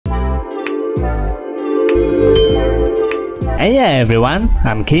Hey everyone,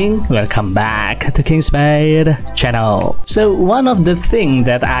 I'm King. Welcome back to Kingspade channel. So one of the things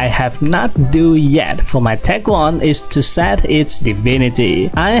that I have not do yet for my Taekwon is to set its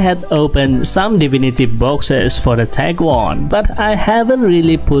divinity. I had opened some divinity boxes for the Taekwon, but I haven't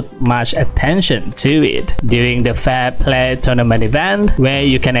really put much attention to it. During the Fair Play tournament event, where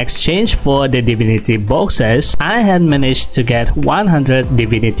you can exchange for the divinity boxes, I had managed to get 100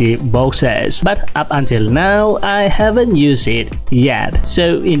 divinity boxes, but up until now, I haven't used it yet.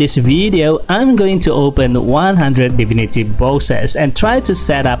 So in this video, I'm going to open 100 divinity boxes and try to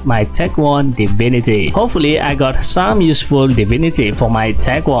set up my Taekwon divinity. Hopefully I got some useful divinity for my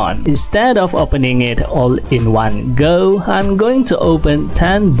Taekwon. Instead of opening it all in one go, I'm going to open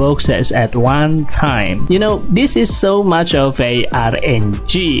 10 boxes at one time. You know, this is so much of a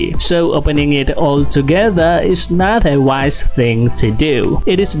RNG, so opening it all together is not a wise thing to do.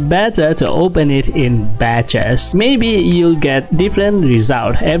 It is better to open it in batches. Maybe you'll get different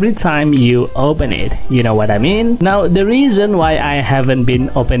result every time you open it, you know what I mean? Now the reason why I haven't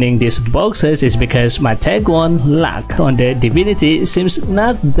been opening these boxes is because my Taekwon luck on the divinity seems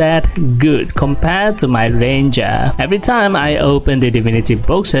not that good compared to my ranger. Every time I open the divinity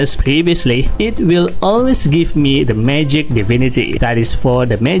boxes previously, it will always give me the magic divinity, that is for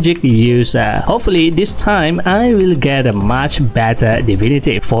the magic user. Hopefully this time I will get a much better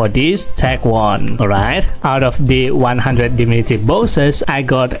divinity for this Taekwon. Alright, out of the 100 divinity boxes, I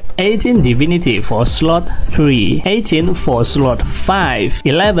got 18 divinity for slot 3, 18 for slot 5,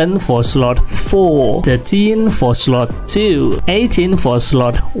 11 for slot 4, 13 for slot 2, 18 for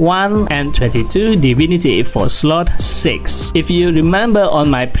slot 1, and 22 divinity for slot 6. If you remember on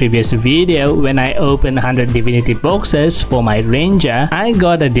my previous video, when I opened 100 divinity boxes for my ranger, I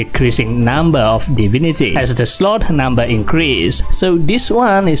got a decreasing number of divinity as the slot number increased. So this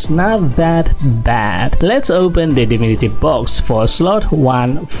one is not that bad. Let's open the divinity box for slot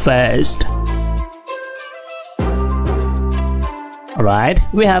 1 first. Alright,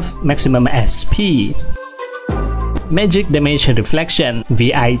 we have maximum SP, magic damage reflection,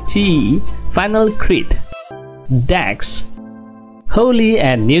 VIT, final crit, dex, holy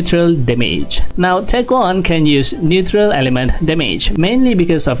and neutral damage. Now Taekwon can use neutral element damage mainly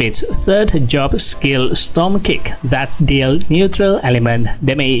because of its third job skill Storm Kick that deal neutral element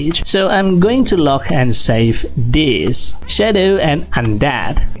damage. So I'm going to lock and save this. Shadow and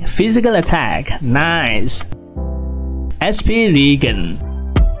Undead, physical attack, nice. SP regen,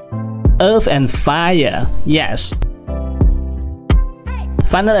 earth and fire, yes.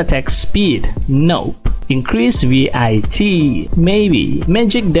 Final attack speed, nope. Increase VIT, maybe.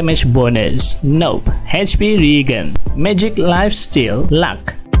 Magic damage bonus, nope. HP regen, magic lifesteal,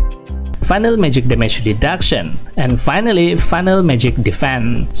 luck. Final magic damage reduction, and finally final magic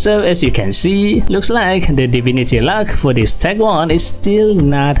defense. So as you can see, looks like the divinity luck for this Taekwon is still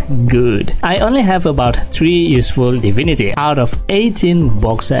not good. I only have about 3 useful divinity out of 18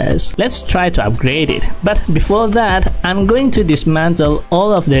 boxes. Let's try to upgrade it, but before that I'm going to dismantle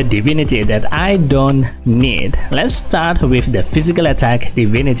all of the divinity that I don't need. Let's start with the physical attack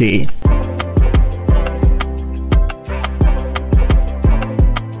divinity.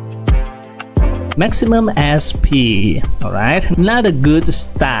 Maximum SP. Alright, not a good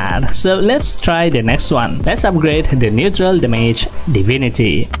start. So let's try the next one. Let's upgrade the neutral damage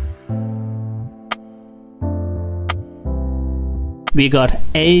divinity. We got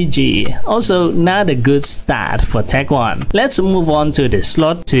AG, also not a good start for Taekwon. Let's move on to the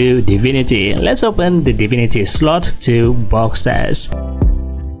slot 2 divinity. Let's open the divinity slot 2 boxes.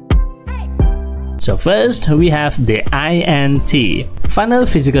 So first we have the INT, final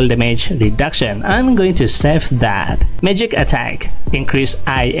physical damage reduction. I'm going to save that. Magic attack, increase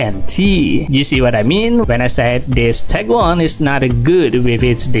INT. You see what I mean when I said this Taekwon is not good with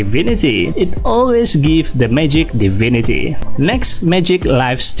its divinity. It always gives the magic divinity. Next, magic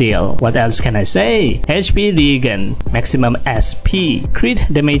lifesteal. What else can I say? HP regen, maximum SP, crit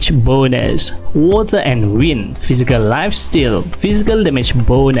damage bonus, water and wind, physical lifesteal, physical damage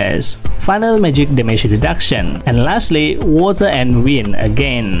bonus, final magic damage reduction, and lastly water and wind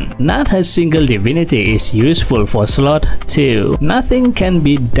again. Not a single divinity is useful for slot 2. Nothing can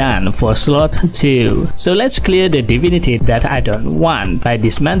be done for slot 2. So let's clear the divinity that I don't want by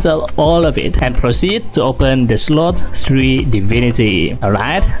dismantle all of it and proceed to open the slot 3 divinity.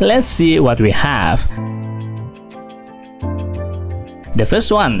 Alright, let's see what we have. The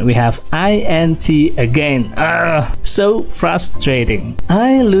first one, we have INT again. So frustrating.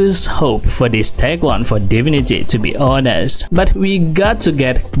 I lose hope for this Taekwon for Divinity, to be honest, but we got to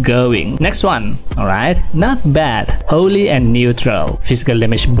get going. Next one, alright, not bad. Holy and neutral, physical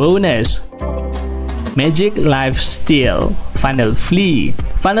damage bonus, Magic Life Steal, Final Flee,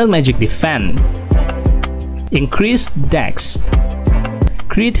 Final Magic Defense, Increased Dex,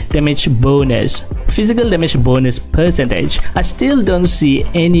 Crit Damage Bonus, Physical Damage Bonus Percentage. I still don't see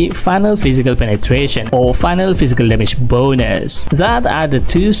any Final Physical Penetration or Final Physical Damage Bonus. That are the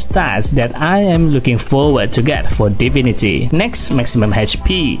two stats that I am looking forward to get for Divinity. Next, Maximum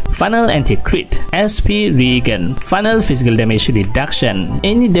HP, Final Anti-Crit, SP Regen, Final Physical Damage Reduction.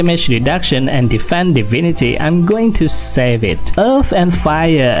 Any damage reduction and defend Divinity, I'm going to save it. Earth and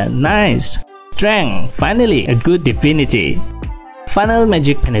Fire, nice. Strength, finally a good Divinity. Final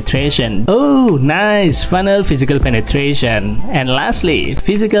Magic Penetration, oh nice, Final Physical Penetration, and lastly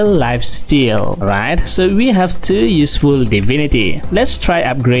Physical Life Steal. Right, so we have two useful Divinity. Let's try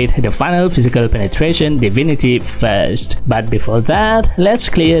upgrade the Final Physical Penetration Divinity first, but before that let's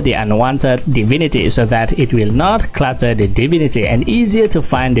clear the unwanted Divinity so that it will not clutter the Divinity and easier to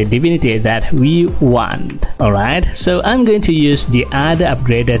find the Divinity that we want. Alright, so I'm going to use the other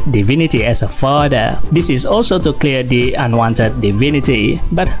upgraded Divinity as a fodder. This is also to clear the unwanted Divinity,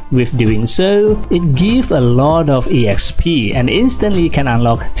 but with doing so, it gives a lot of EXP and instantly can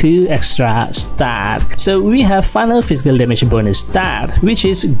unlock 2 extra stats. So we have Final Physical Damage Bonus stat, which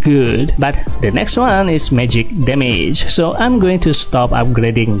is good, but the next one is Magic Damage. So I'm going to stop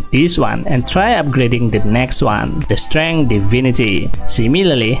upgrading this one and try upgrading the next one, the Strength Divinity.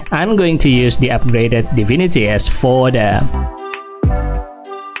 Similarly, I'm going to use the upgraded Divinity as fodder.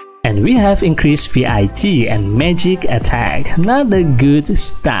 And we have increased VIT and Magic Attack, not a good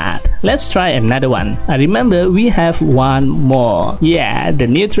start. Let's try another one. I remember we have one more. Yeah, the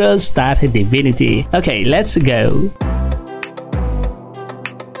Neutral Start Divinity. Okay, let's go.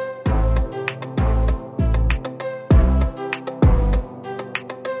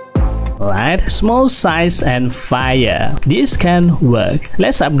 Alright, Small Size and Fire. This can work.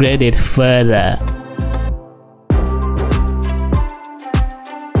 Let's upgrade it further.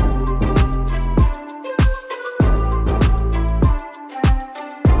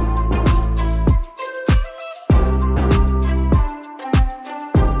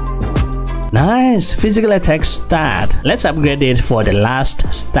 Nice, Physical Attack stat. Let's upgrade it for the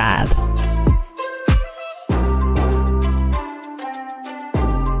last stat.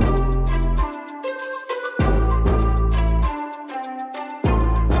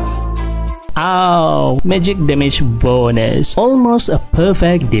 Oh, Magic Damage Bonus. Almost a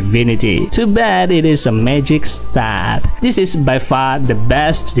perfect Divinity. Too bad it is a magic stat. This is by far the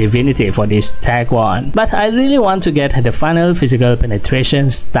best Divinity for this Taekwon. But I really want to get the Final Physical Penetration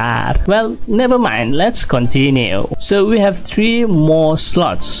stat. Well, never mind, let's continue. So we have 3 more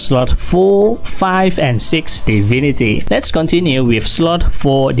slots. Slot 4, 5 and 6 Divinity. Let's continue with slot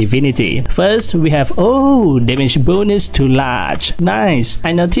 4 Divinity. First we have, oh, damage bonus to large. Nice.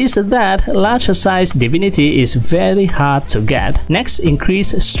 I noticed that large size Divinity is very hard to get. Next,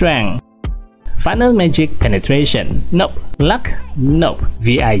 increase strength. Final Magic Penetration, nope. Luck, nope.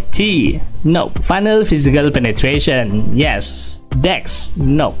 VIT, nope. Final Physical Penetration, yes. Dex,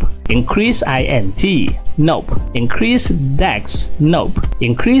 nope. Increase INT, nope. Increase Dex, nope.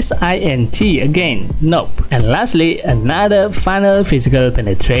 Increase INT again, nope. And lastly, another Final Physical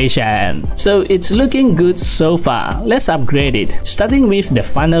Penetration. So it's looking good so far. Let's upgrade it, starting with the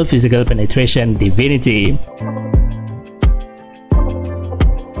Final Physical Penetration Divinity.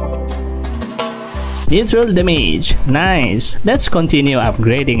 Neutral damage, nice. Let's continue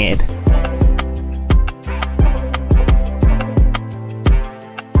upgrading it.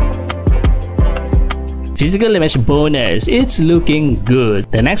 Physical damage bonus, it's looking good.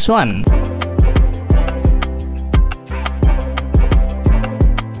 The next one.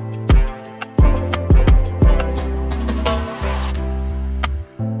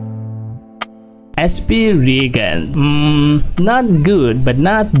 SP Regen, not good but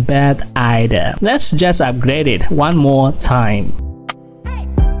not bad either. Let's just upgrade it one more time.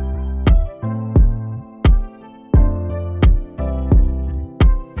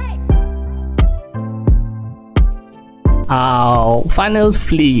 Oh, Final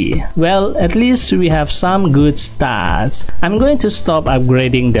Flee. Well, at least we have some good stats. I'm going to stop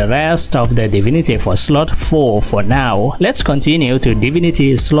upgrading the rest of the Divinity for slot 4 for now. Let's continue to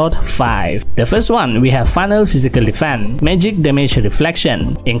Divinity slot 5. The first one, we have Final Physical Defense, Magic Damage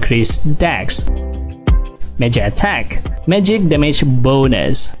Reflection, Increased Dex, Magic Attack, Magic Damage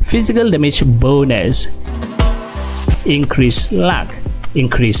Bonus, Physical Damage Bonus, Increased Luck,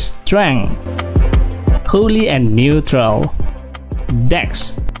 Increased Strength, Holy and Neutral,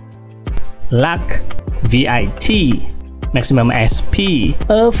 Dex, Luck, VIT, Maximum SP,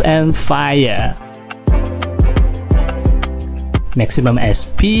 Earth and Fire, Maximum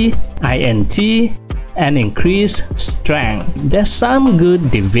SP, INT, and increase strength. There's some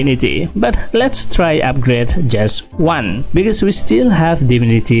good divinity, but let's try upgrade just one because we still have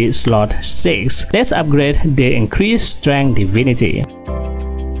divinity slot 6. Let's upgrade the increased strength divinity.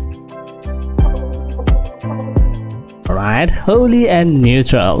 Alright, holy and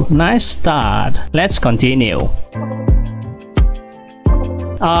neutral. Nice start. Let's continue.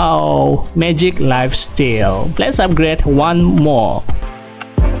 Oh, magic lifesteal. Let's upgrade one more.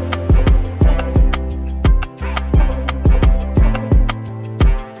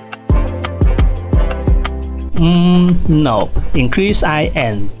 Nope. Increase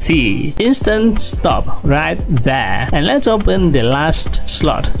INT. Instant stop right there. And let's open the last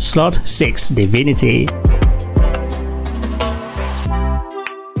slot. Slot 6 divinity.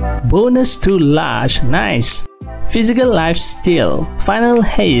 Bonus to large. Nice. Physical lifesteal. Final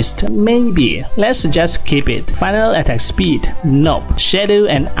haste. Maybe. Let's just keep it. Final attack speed. Nope. Shadow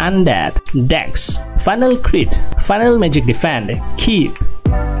and undead. Dex. Final crit. Final magic defend. Keep.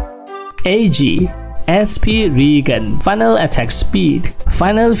 AG. SP regen. Final attack speed.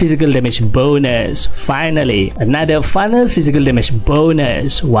 Final physical damage bonus. Finally, another final physical damage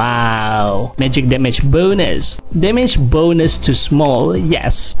bonus. Wow. Magic damage bonus. Damage bonus to small.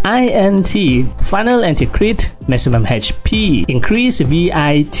 Yes. INT. Final anti-crit. Maximum HP. Increase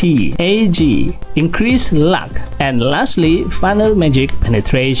VIT. AG. Increase luck. And lastly, final magic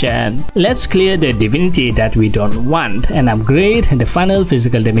penetration. Let's clear the divinity that we don't want and upgrade the final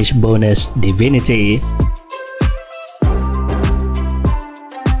physical damage bonus divinity.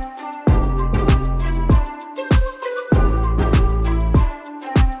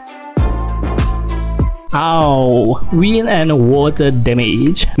 Oh, wind and water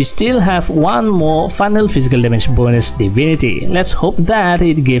damage. We still have one more final physical damage bonus divinity. Let's hope that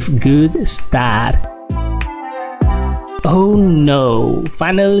it gives good start. Oh no,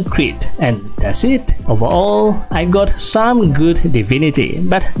 final crit, and that's it. Overall, I got some good divinity,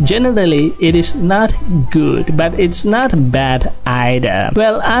 but generally it is not good, but it's not bad either.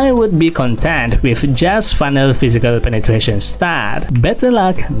 Well, I would be content with just final physical penetration start. Better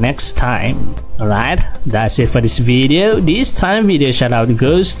luck next time. Alright, that's it for this video. This time video shoutout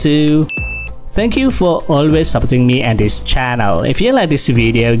goes to... Thank you for always supporting me and this channel. If you like this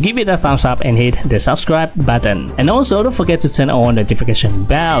video, give it a thumbs up and hit the subscribe button. And also don't forget to turn on the notification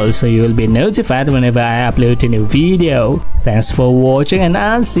bell so you will be notified whenever I upload a new video. Thanks for watching and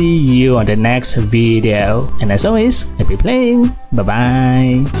I'll see you on the next video. And as always, happy playing. Bye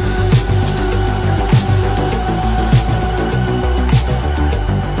bye.